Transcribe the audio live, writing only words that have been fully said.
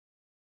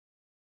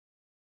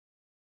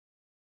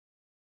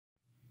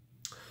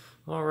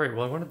All right,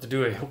 well, I wanted to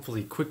do a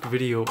hopefully quick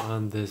video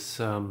on this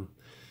Power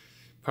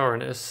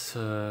and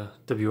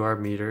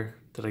SWR meter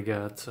that I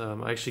got.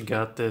 I actually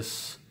got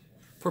this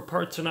for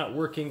parts are not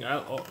working.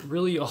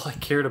 Really, all I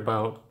cared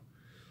about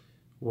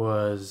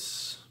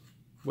was,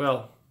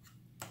 well,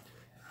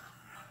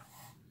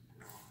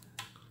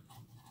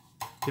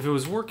 if it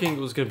was working, it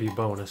was going to be a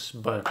bonus.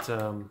 But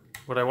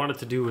what I wanted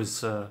to do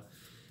was to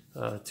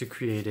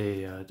create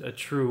a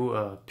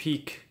true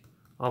peak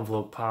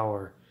envelope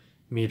power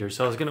meter.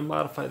 So I was going to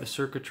modify the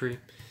circuitry.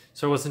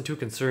 So I wasn't too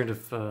concerned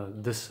if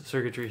this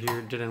circuitry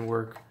here didn't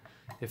work.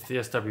 If the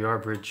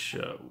SWR bridge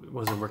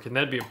wasn't working,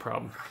 that'd be a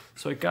problem.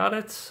 So I got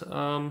it,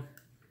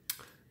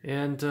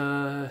 and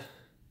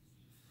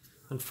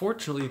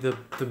unfortunately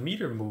the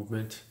meter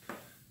movement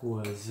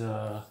was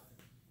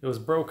it was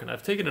broken.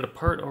 I've taken it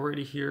apart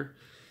already here.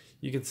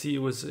 You can see it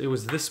was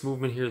this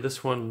movement here.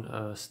 This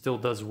one still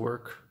does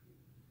work.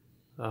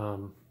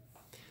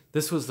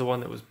 This was the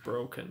one that was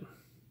broken.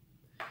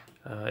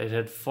 It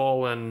had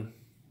fallen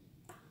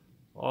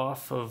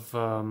off of,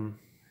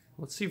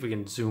 let's see if we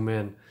can zoom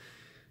in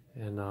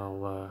and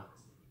I'll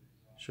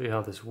show you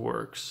how this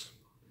works.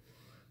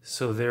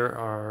 So there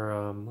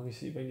are, let me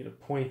see if I can get a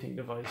pointing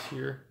device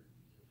here.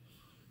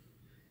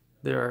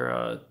 There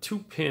are 2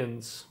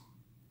 pins,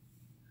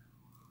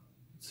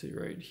 let's see,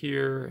 right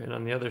here and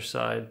on the other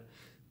side,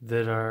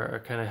 that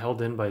are kind of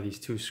held in by these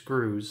 2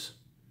 screws.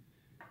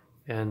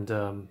 And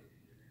the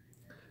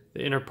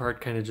inner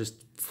part kind of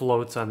just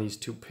floats on these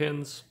 2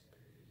 pins.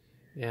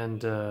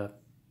 And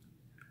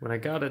when I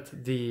got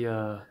it,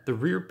 the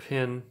rear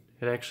pin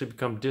had actually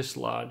become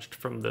dislodged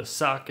from the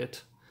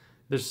socket.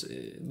 There's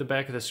the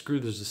back of the screw,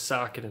 there's a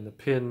socket, and the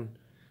pin,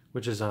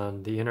 which is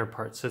on the inner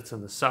part, sits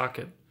in the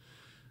socket.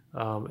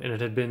 And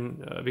it had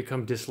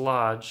become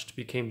dislodged,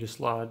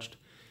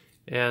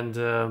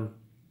 and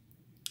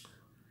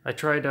I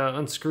tried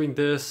unscrewing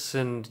this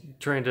and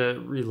trying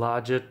to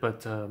relodge it,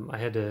 but I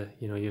had to,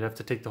 you'd have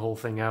to take the whole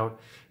thing out.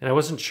 And I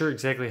wasn't sure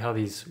exactly how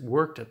these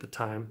worked at the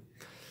time.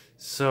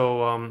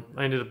 So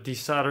I ended up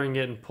desoldering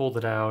it and pulled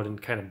it out and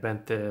kind of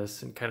bent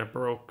this and kind of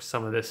broke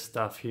some of this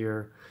stuff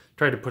here.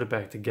 Tried to put it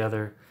back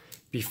together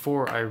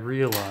before I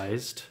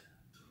realized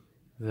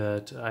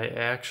that I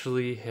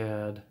actually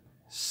had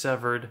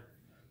severed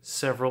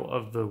several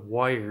of the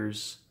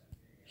wires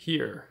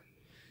here.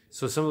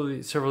 So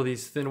several of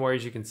these thin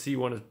wires, you can see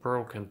one is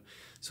broken.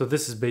 So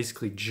this is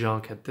basically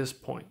junk at this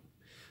point.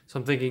 So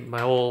I'm thinking my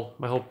whole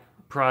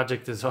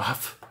project is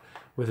off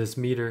with this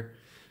meter.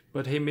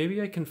 But hey, maybe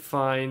I can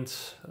find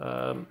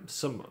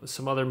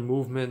some other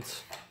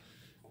movement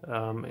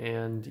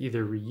and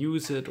either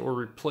reuse it or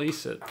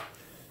replace it.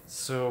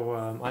 So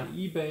on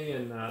eBay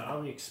and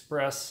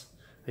AliExpress,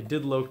 I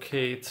did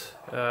locate.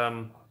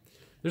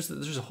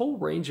 There's a whole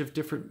range of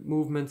different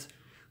movements.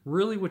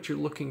 Really, what you're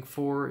looking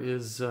for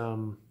is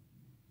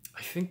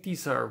I think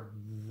these are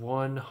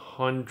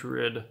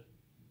 100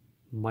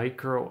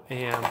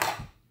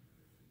 microamp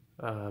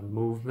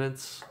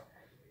movements.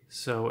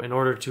 So in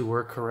order to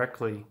work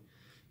correctly,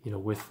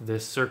 with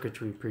this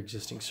circuitry,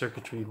 pre-existing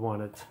circuitry, you'd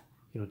want it,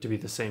 to be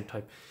the same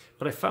type.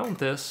 But I found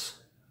this.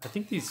 I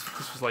think this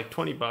was like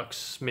 20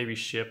 bucks, maybe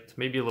shipped,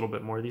 maybe a little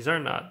bit more. These are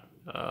not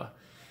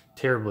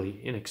terribly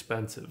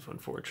inexpensive,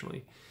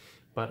 unfortunately.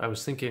 But I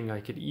was thinking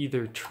I could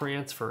either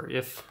transfer,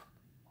 if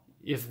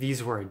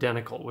these were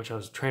identical, which I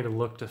was trying to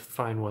look to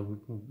find one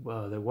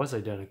that was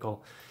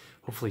identical,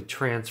 hopefully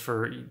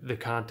transfer the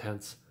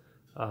contents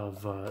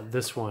of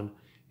this one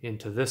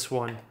into this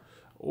one,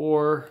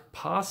 or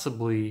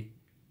possibly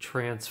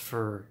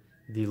transfer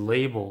the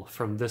label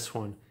from this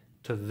one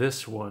to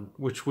this one,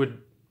 which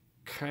would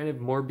kind of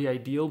more be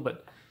ideal,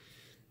 but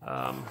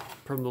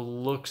from the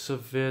looks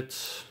of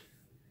it,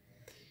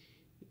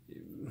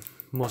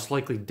 most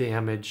likely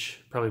damage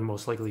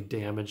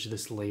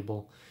this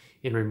label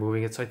in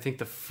removing it. So I think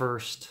the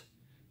first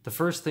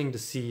thing to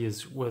see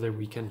is whether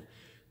we can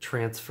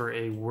transfer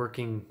a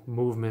working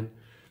movement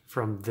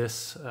from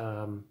this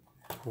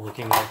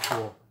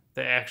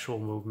the actual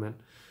movement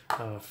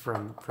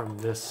from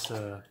this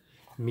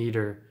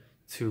meter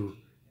to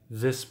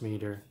this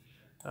meter.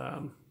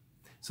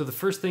 So the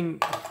first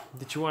thing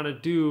that you want to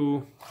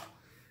do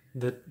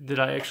that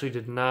I actually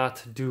did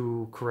not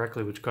do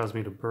correctly, which caused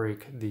me to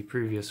break the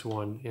previous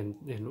one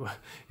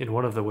in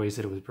one of the ways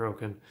that it was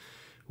broken,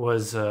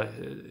 was you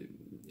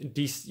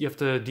have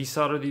to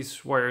desolder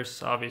these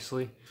wires,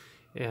 obviously,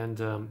 and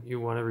you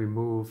want to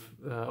remove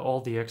all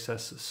the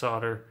excess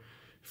solder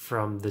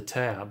from the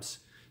tabs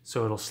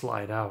so it'll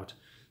slide out.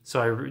 So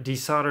I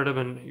desoldered them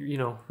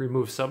and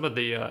removed some of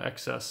the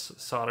excess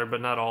solder, but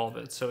not all of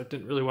it. So it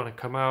didn't really want to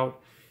come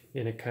out,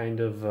 and it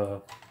kind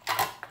of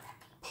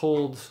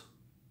pulled.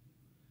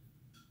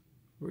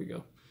 Here we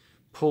go.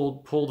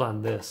 Pulled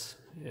on this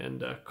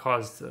and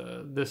caused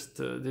this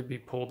to be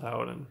pulled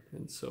out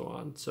and so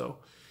on. So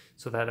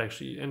that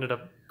actually ended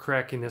up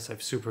cracking this.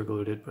 I've super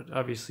glued it, but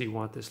obviously you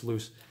want this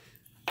loose.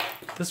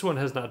 This one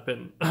has not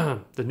been,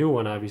 the new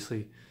one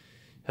obviously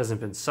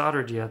hasn't been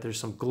soldered yet. There's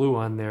some glue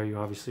on there. You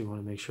obviously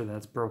want to make sure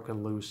that's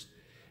broken loose.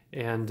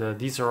 And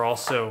these are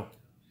also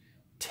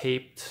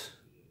taped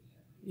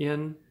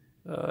in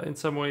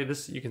some way.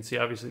 This, you can see,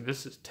 obviously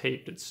this is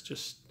taped. It's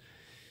just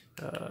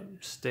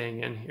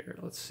staying in here.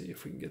 Let's see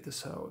if we can get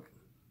this out.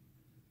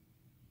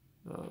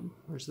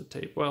 Where's the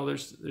tape? Well,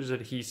 there's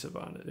adhesive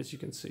on it, as you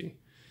can see.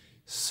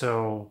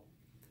 So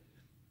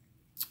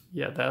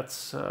yeah,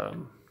 that's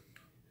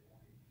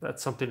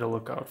something to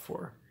look out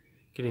for,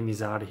 getting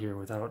these out of here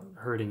without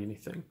hurting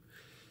anything.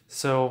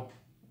 So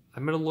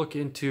I'm going to look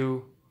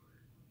into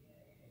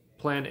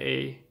plan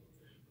A,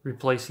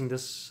 replacing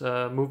this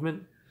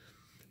movement.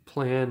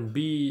 Plan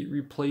B,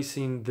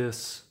 replacing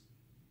this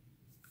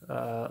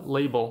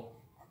label,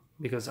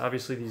 because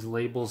obviously these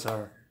labels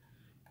are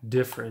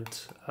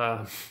different.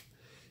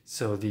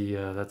 So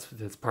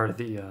that's part of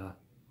the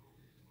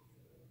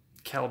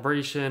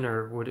calibration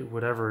or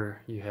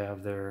whatever you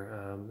have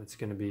there. It's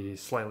going to be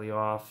slightly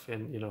off,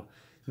 and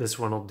this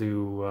one will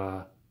do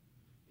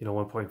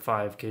 1.5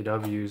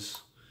 kWs,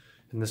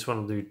 and this one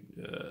will do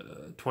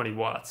 20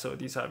 watts. So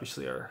these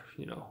obviously are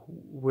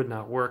would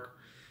not work.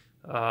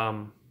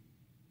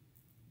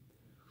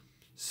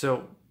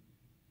 So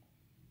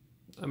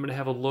I'm going to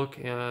have a look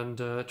and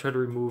try to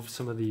remove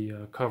some of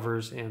the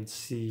covers and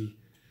see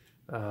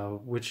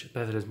which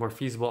method is more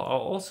feasible. I'll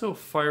also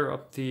fire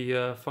up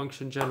the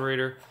function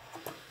generator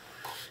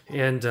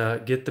and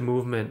get the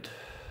movement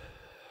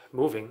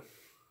moving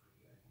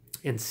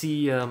and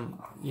see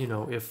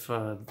if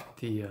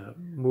the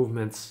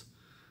movements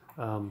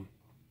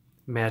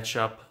match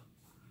up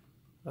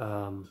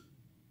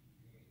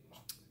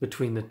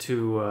between the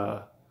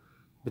two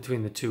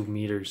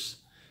meters,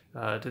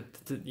 to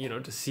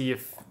see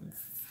if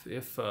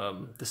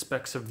the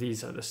specs of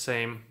these are the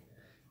same.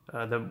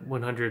 The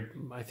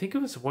 100, I think it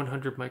was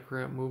 100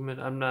 microamp movement.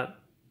 I'm not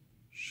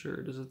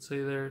sure. Does it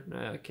say there?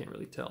 Nah, I can't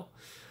really tell.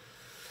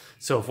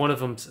 So if one of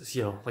them's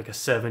like a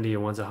 70, or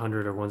one's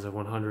 100, or one's a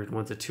 100,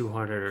 one's a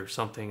 200 or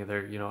something,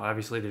 there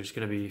obviously there's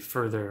going to be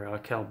further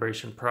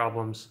calibration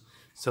problems.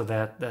 So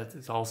that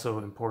is also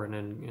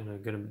important,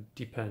 and going to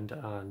depend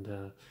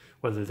on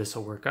whether this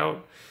will work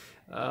out.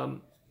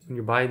 When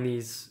you're buying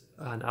these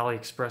on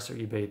AliExpress or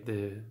eBay,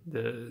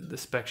 the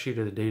spec sheet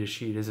or the data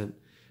sheet isn't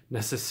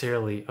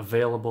necessarily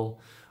available,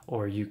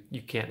 or you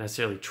can't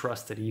necessarily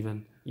trust it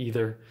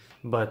either.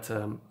 But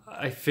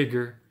I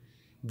figure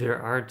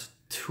there aren't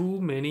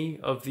too many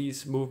of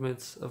these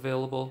movements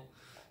available.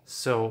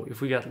 So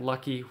if we got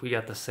lucky, we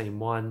got the same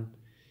one.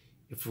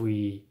 If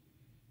we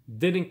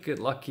didn't get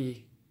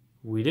lucky,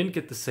 we didn't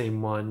get the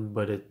same one,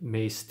 but it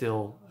may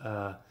still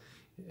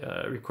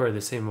require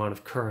the same amount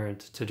of current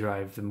to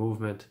drive the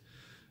movement.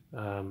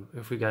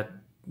 If we got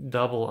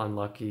double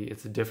unlucky,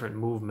 it's a different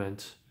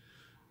movement,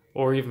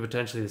 or even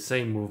potentially the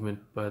same movement,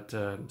 but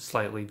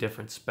slightly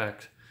different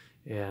spec,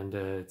 and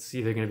it's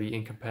either going to be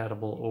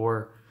incompatible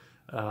or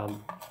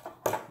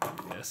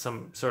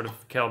some sort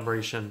of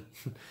calibration,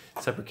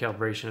 separate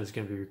calibration is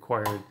going to be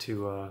required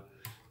to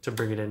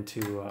bring it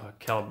into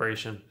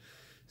calibration.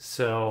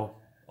 So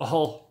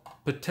all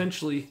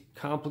potentially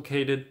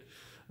complicated.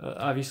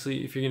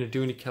 Obviously, if you're going to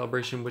do any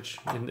calibration, which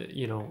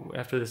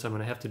after this I'm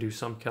going to have to do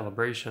some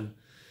calibration,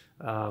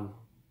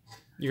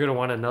 you're going to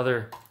want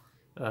another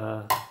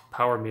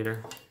power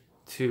meter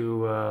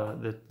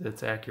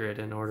that's accurate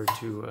in order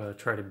to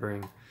try to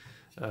bring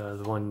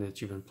the one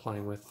that you've been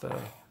playing with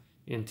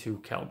into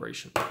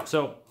calibration.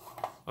 So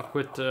I'll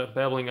quit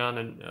babbling on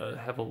and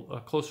have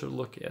a closer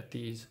look at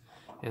these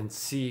and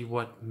see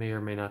what may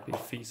or may not be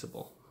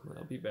feasible.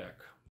 I'll be back.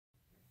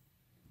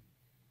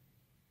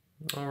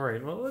 All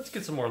right, well, let's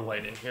get some more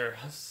light in here.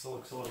 This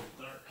looks a little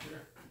dark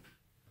here.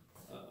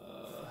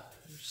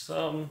 There's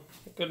some.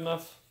 Good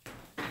enough?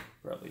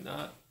 Probably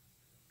not.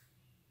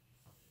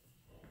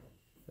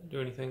 Did I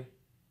do anything?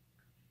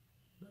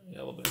 Yeah,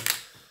 a little bit.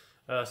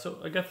 So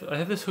I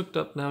have this hooked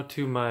up now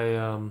to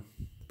my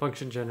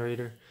function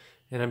generator,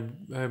 and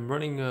I'm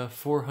running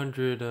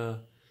 400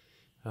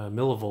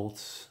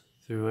 millivolts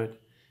through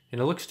it, and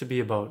it looks to be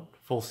about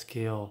full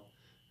scale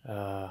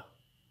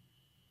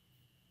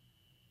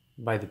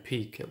by the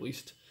peak, at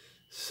least.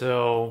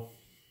 So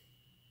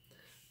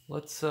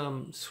let's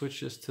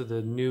switch this to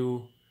the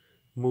new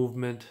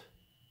movement,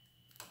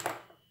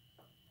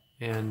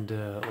 and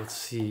let's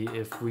see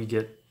if we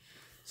get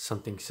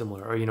something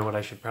similar. Or you know what,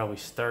 I should probably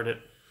start it.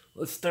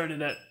 Let's start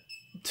it at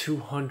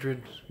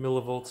 200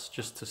 millivolts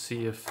just to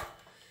see if,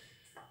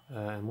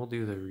 and we'll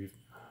do the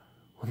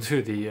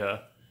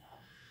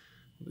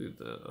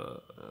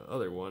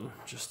other one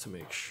just to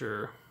make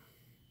sure.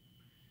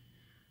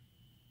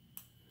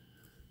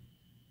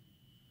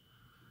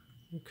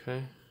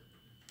 Okay.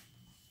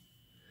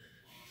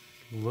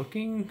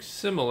 Looking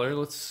similar.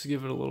 Let's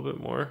give it a little bit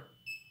more.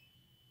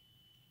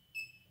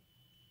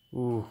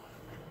 Ooh.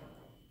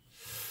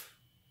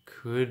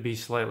 Could be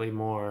slightly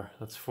more.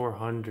 That's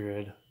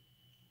 400.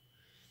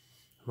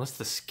 Unless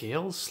the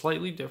scale's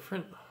slightly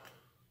different.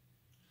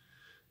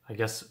 I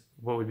guess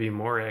what would be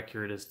more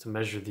accurate is to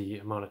measure the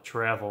amount of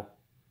travel.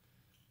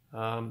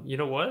 You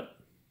know what?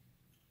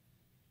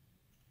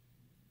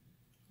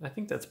 I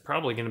think that's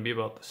probably going to be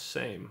about the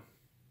same.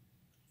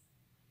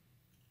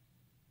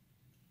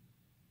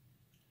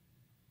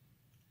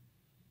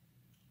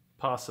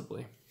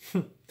 possibly.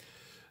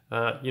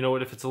 You know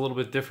what? If it's a little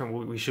bit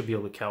different, we should be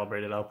able to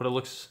calibrate it out. But it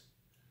looks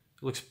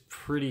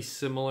pretty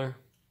similar.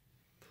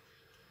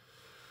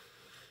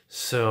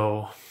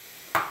 So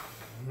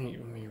let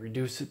me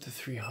reduce it to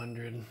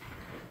 300.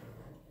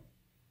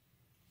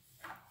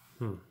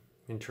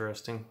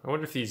 Interesting. I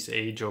wonder if these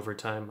age over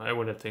time. I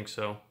wouldn't think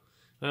so.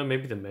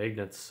 Maybe the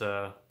magnets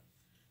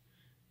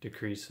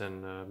decrease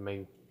in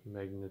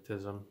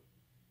magnetism.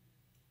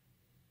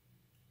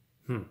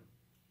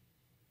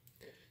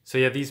 So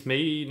yeah, these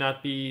may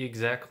not be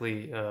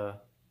exactly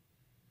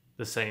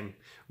the same,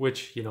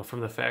 which, you know,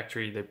 from the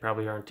factory they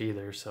probably aren't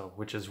either. So,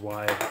 which is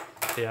why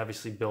they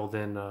obviously build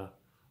in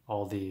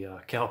all the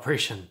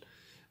calibration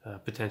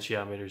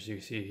potentiometers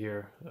you see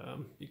here,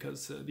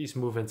 because these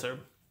movements are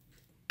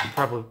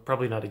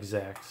probably not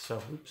exact.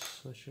 So,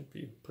 oops, I shouldn't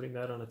be putting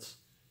that on its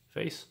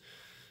face.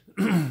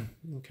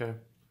 Okay,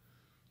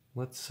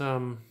 let's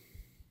wonder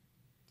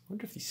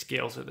if these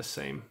scales are the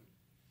same.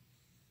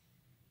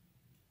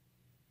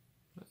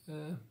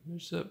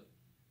 There's a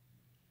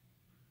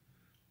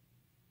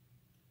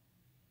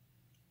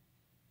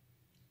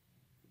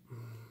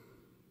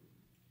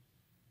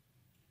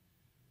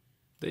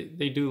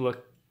they do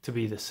look to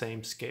be the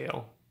same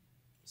scale.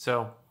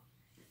 So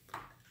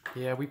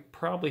yeah, we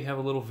probably have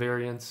a little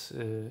variance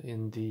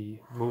in the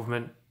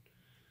movement.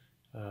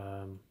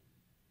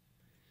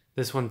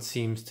 This one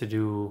seems to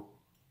do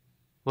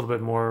a little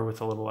bit more with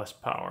a little less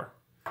power.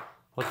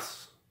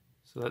 Let's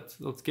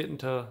get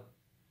into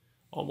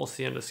almost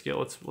the end of scale.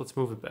 Let's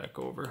move it back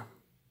over.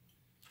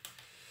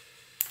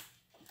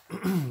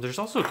 There's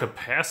also a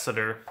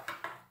capacitor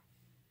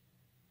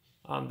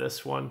on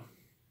this one,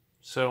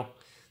 so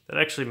that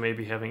actually may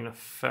be having an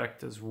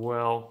effect as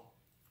well.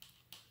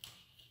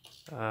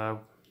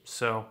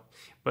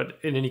 But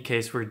in any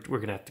case, we're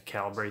gonna have to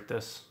calibrate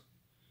this,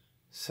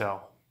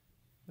 so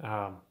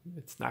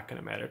it's not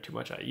gonna matter too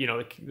much. You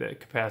know, the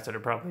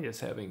capacitor probably is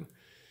having.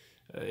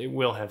 It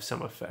will have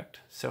some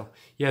effect. So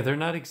yeah, they're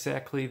not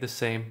exactly the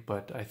same,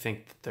 but I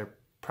think that they're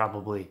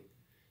probably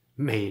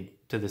made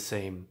to the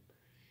same.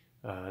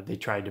 They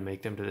tried to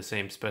make them to the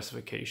same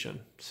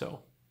specification.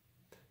 So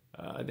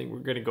I think we're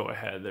going to go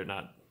ahead. They're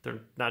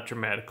not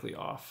dramatically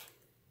off.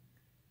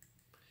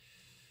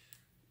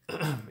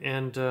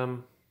 And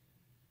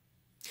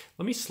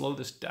let me slow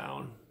this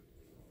down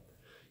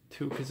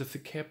too, because if the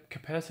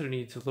capacitor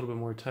needs a little bit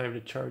more time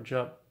to charge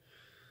up,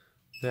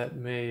 that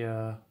may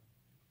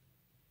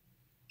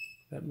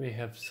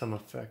have some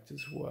effect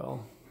as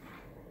well.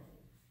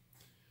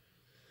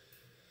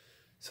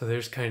 So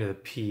there's kind of the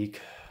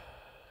peak.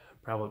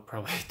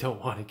 Probably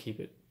don't want to keep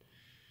it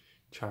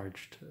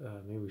charged.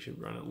 Maybe we should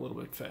run it a little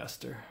bit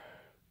faster.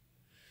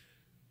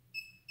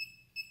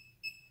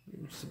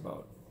 Just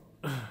about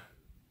a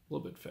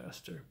little bit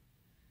faster.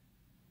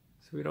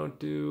 So we don't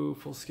do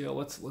full scale.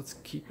 Let's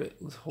keep it.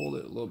 Let's hold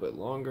it a little bit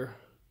longer.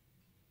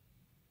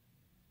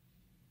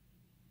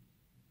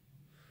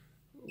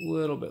 A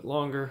little bit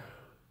longer.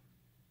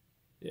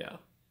 Yeah,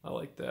 I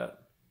like that.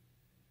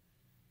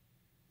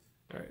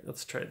 All right,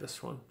 let's try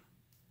this one.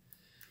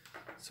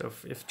 So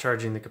if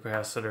charging the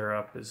capacitor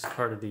up is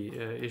part of the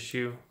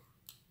issue,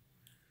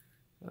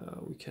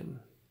 we can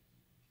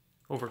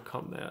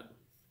overcome that.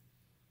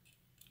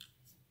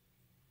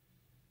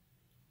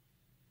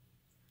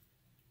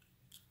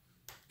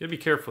 Gotta be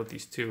careful with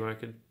these two. I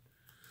could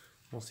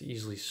almost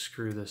easily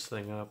screw this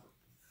thing up.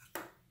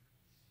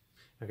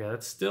 Okay,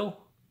 it's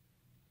still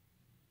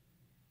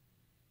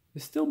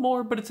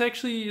more, but it's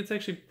actually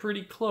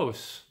pretty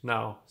close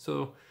now.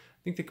 So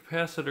I think the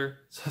capacitor,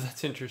 so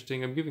that's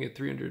interesting. I'm giving it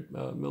 300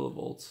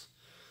 millivolts.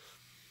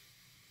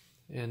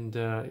 And,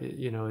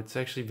 you know, it's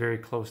actually very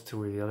close to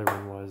where the other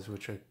one was,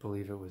 which I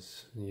believe it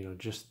was, you know,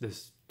 just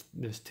this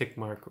tick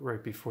mark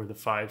right before the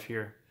 5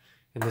 here.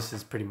 And this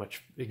is pretty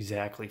much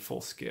exactly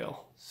full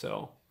scale.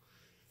 So,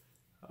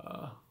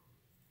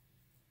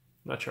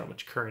 not sure how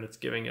much current it's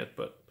giving it,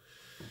 but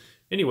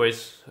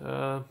anyways,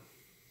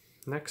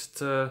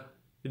 next,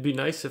 it'd be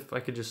nice if I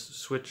could just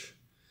switch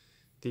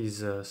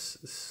these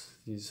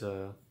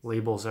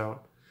labels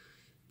out,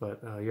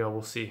 but yeah,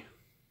 we'll see.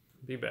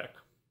 Be back.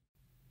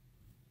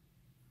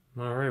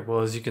 All right, well,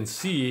 as you can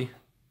see,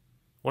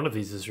 one of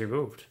these is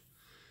removed.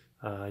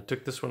 I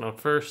took this one out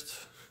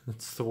first.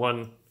 It's the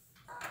one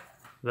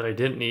that I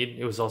didn't need.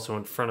 It was also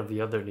in front of the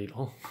other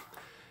needle,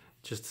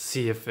 just to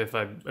see if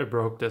I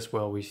broke this.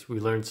 Well, we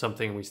learned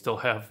something. We still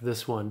have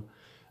this one,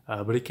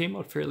 but it came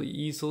out fairly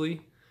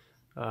easily.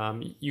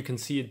 You can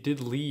see it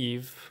did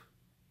leave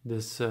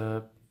this, is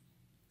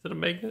it a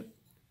magnet?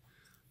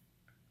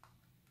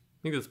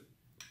 I think it's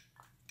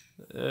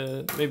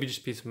maybe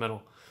just a piece of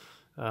metal.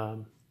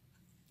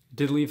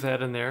 Did leave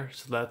that in there,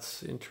 so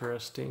that's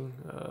interesting.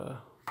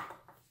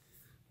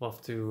 We'll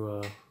have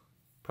to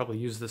probably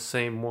use the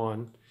same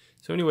one.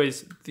 So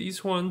anyways,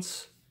 these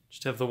ones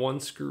just have the one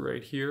screw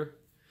right here.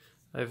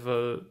 I've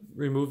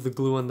removed the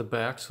glue on the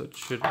back, so it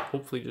should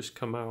hopefully just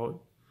come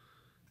out.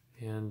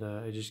 And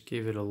I just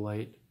gave it a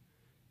light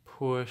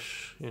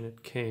push and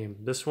it came.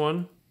 This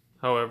one,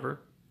 however,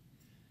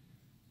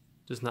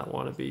 does not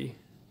want to be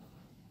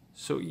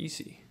so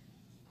easy.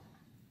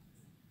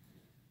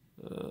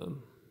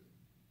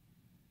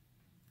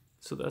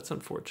 So that's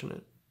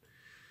unfortunate.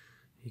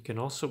 You can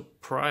also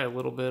pry a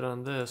little bit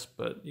on this,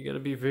 but you got to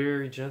be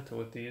very gentle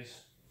with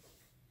these.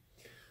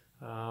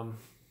 I'm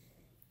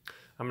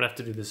gonna have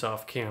to do this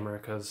off camera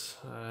because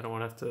I don't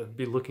want to have to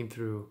be looking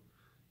through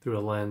a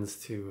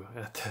lens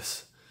at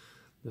this.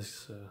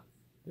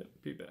 Yep,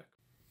 be back.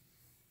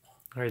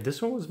 All right, this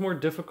one was more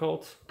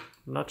difficult.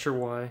 I'm not sure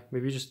why.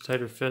 Maybe just a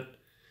tighter fit.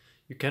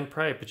 You can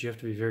pry it, but you have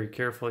to be very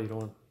careful. You don't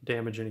want to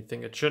damage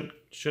anything. It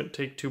shouldn't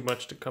take too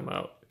much to come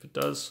out. If it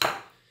does,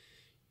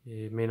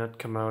 it may not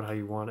come out how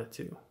you want it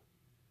to.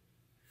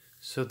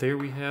 So there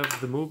we have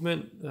the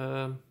movement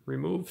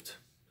removed.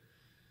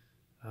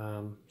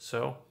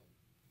 So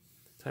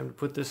time to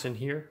put this in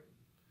here.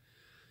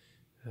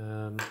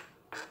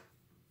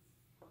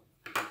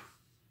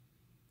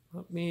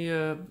 Let me,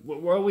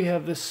 while we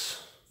have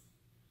this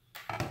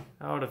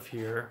out of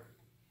here,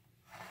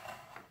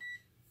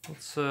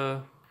 let's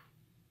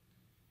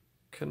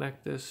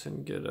connect this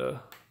and get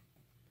a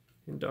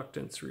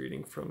inductance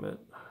reading from it.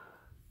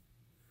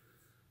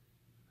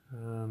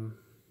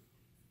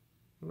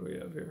 What do we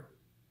have here?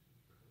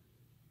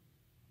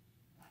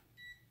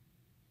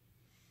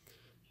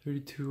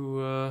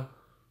 32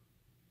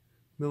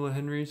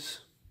 millihenries.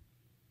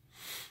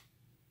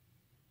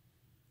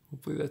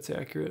 Hopefully that's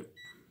accurate.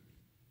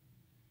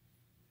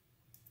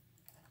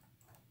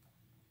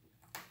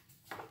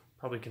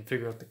 Probably can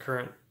figure out the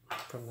current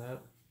from that.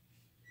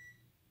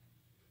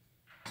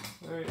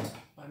 All right,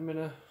 I'm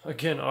gonna,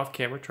 again, off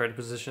camera, try to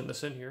position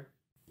this in here.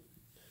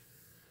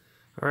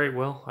 All right,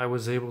 well, I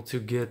was able to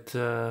get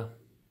the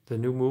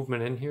new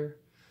movement in here.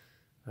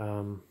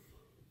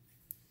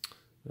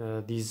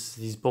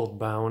 These both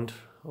bound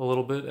a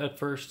little bit at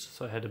first,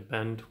 so I had to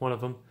bend one of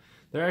them.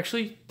 They're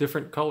actually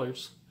different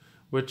colors,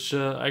 which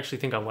I actually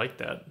think I like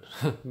that.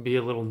 Be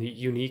a little neat,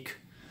 unique.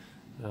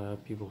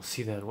 People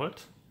see that,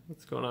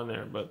 what's going on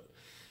there? But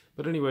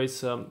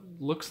anyways,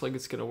 looks like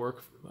it's gonna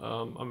work.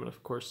 I'm gonna,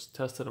 of course,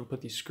 test it and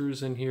put these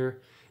screws in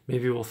here.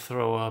 Maybe we'll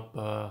throw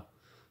up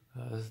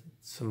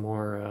some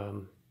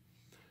more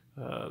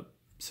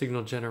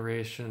signal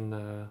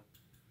generation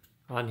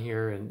on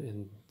here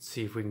and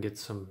see if we can get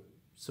some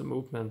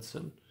movements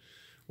and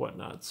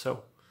whatnot.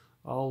 So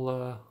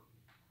I'll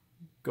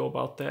go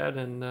about that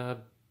and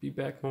be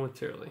back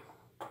momentarily.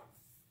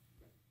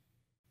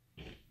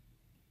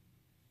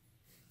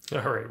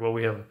 All right, well,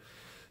 we have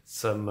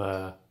some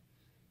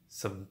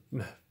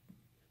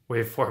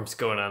waveforms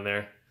going on there.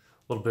 A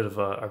little bit of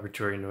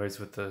arbitrary noise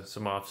with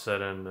some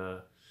offset and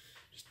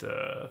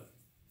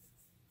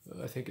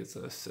I think it's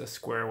a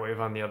square wave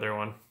on the other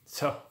one.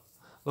 So a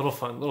little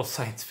fun, little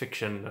science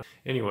fiction.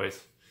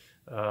 Anyways,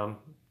 so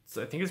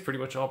I think it's pretty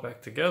much all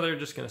back together.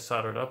 Just gonna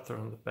solder it up,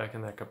 throw it back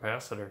in that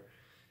capacitor,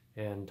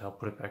 and I'll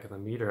put it back in the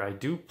meter. I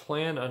do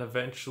plan on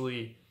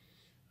eventually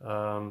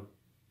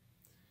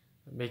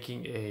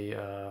making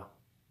a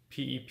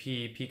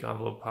PEP, peak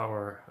envelope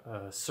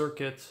power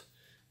circuit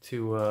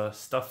to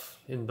stuff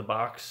in the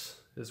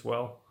box as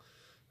well.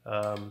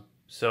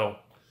 So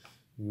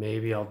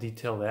maybe I'll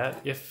detail that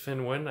if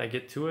and when I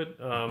get to it.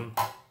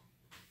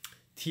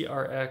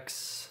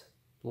 TRX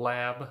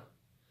Lab,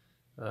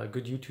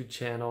 good YouTube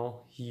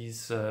channel.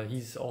 He's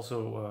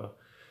also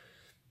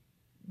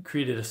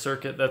created a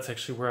circuit. That's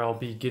actually where I'll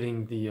be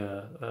getting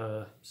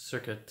the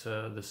circuit,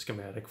 the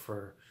schematic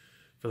for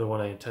the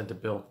one I intend to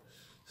build.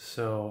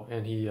 So,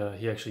 and he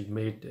actually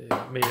made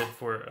it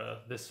for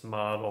this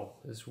model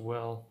as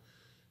well.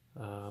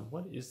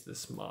 What is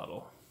this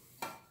model?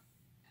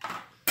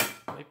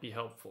 Might be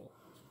helpful.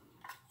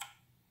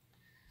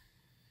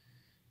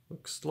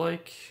 Looks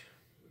like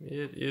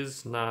it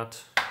is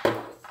not. Did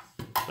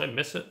I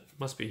miss it?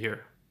 Must be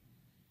here.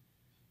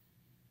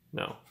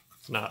 No,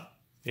 it's not.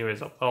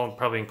 Anyways, I'll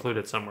probably include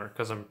it somewhere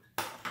because I'm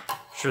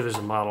sure there's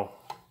a model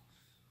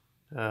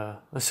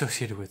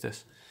associated with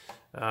this.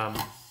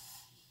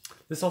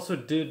 This also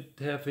did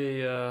have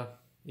a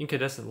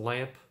incandescent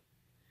lamp,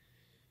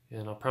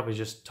 and I'll probably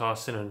just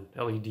toss in an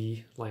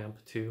LED lamp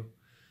too.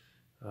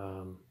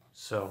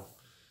 So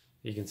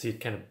you can see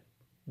it kind of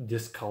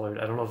discolored.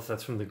 I don't know if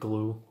that's from the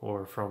glue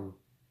or from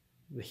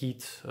the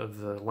heat of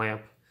the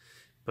lamp,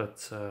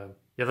 but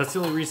yeah, that's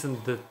the only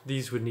reason that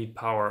these would need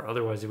power.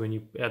 Otherwise, when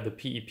you add the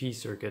PEP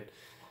circuit,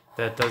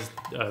 that does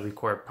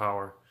require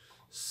power.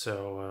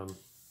 So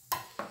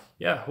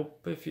yeah,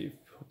 hope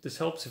this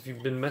helps. If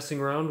you've been messing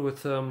around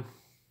with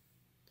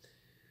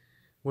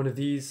one of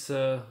these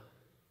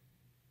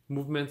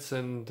movements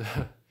and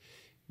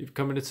you've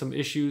come into some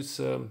issues,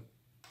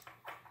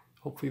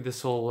 hopefully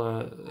this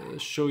will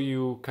show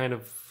you kind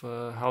of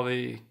how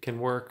they can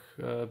work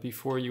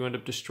before you end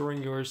up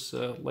destroying yours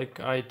like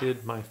I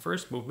did my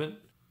first movement.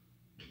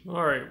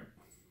 All right,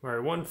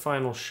 one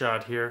final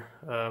shot here.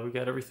 We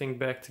got everything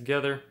back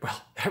together.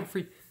 Well,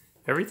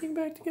 everything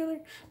back together?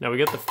 Now we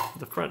got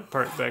the front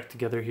part back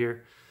together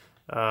here.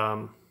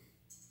 Let's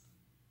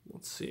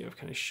see if I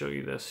can show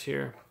you this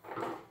here.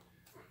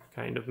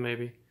 Kind of,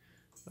 maybe.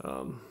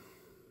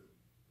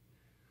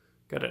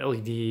 got an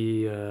LED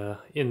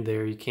in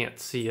there. You can't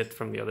see it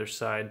from the other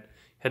side.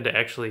 Had to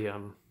actually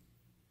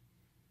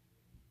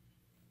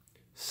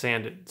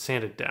sand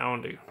it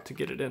down to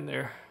get it in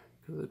there,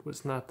 because it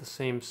was not the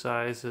same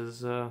size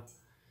as well,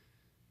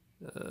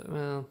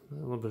 a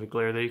little bit of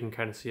glare there, you can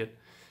kind of see it,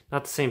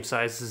 not the same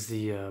size as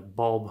the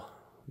bulb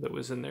that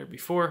was in there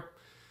before.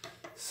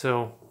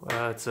 So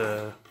it's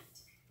a,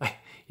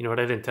 you know what,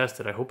 I didn't test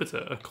it. I hope it's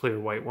a clear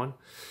white one,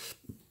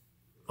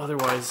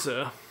 otherwise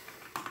it'll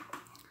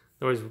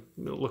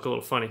look a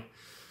little funny.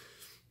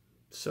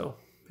 So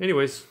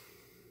anyways,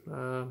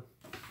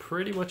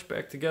 pretty much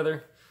back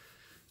together.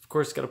 Of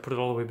course, got to put it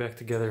all the way back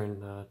together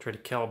and try to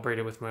calibrate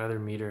it with my other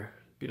meter.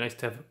 Be nice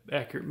to have an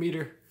accurate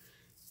meter.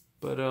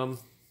 But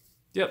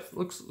yep,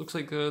 looks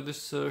like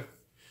this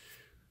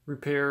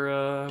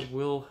repair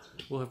will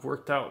have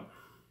worked out.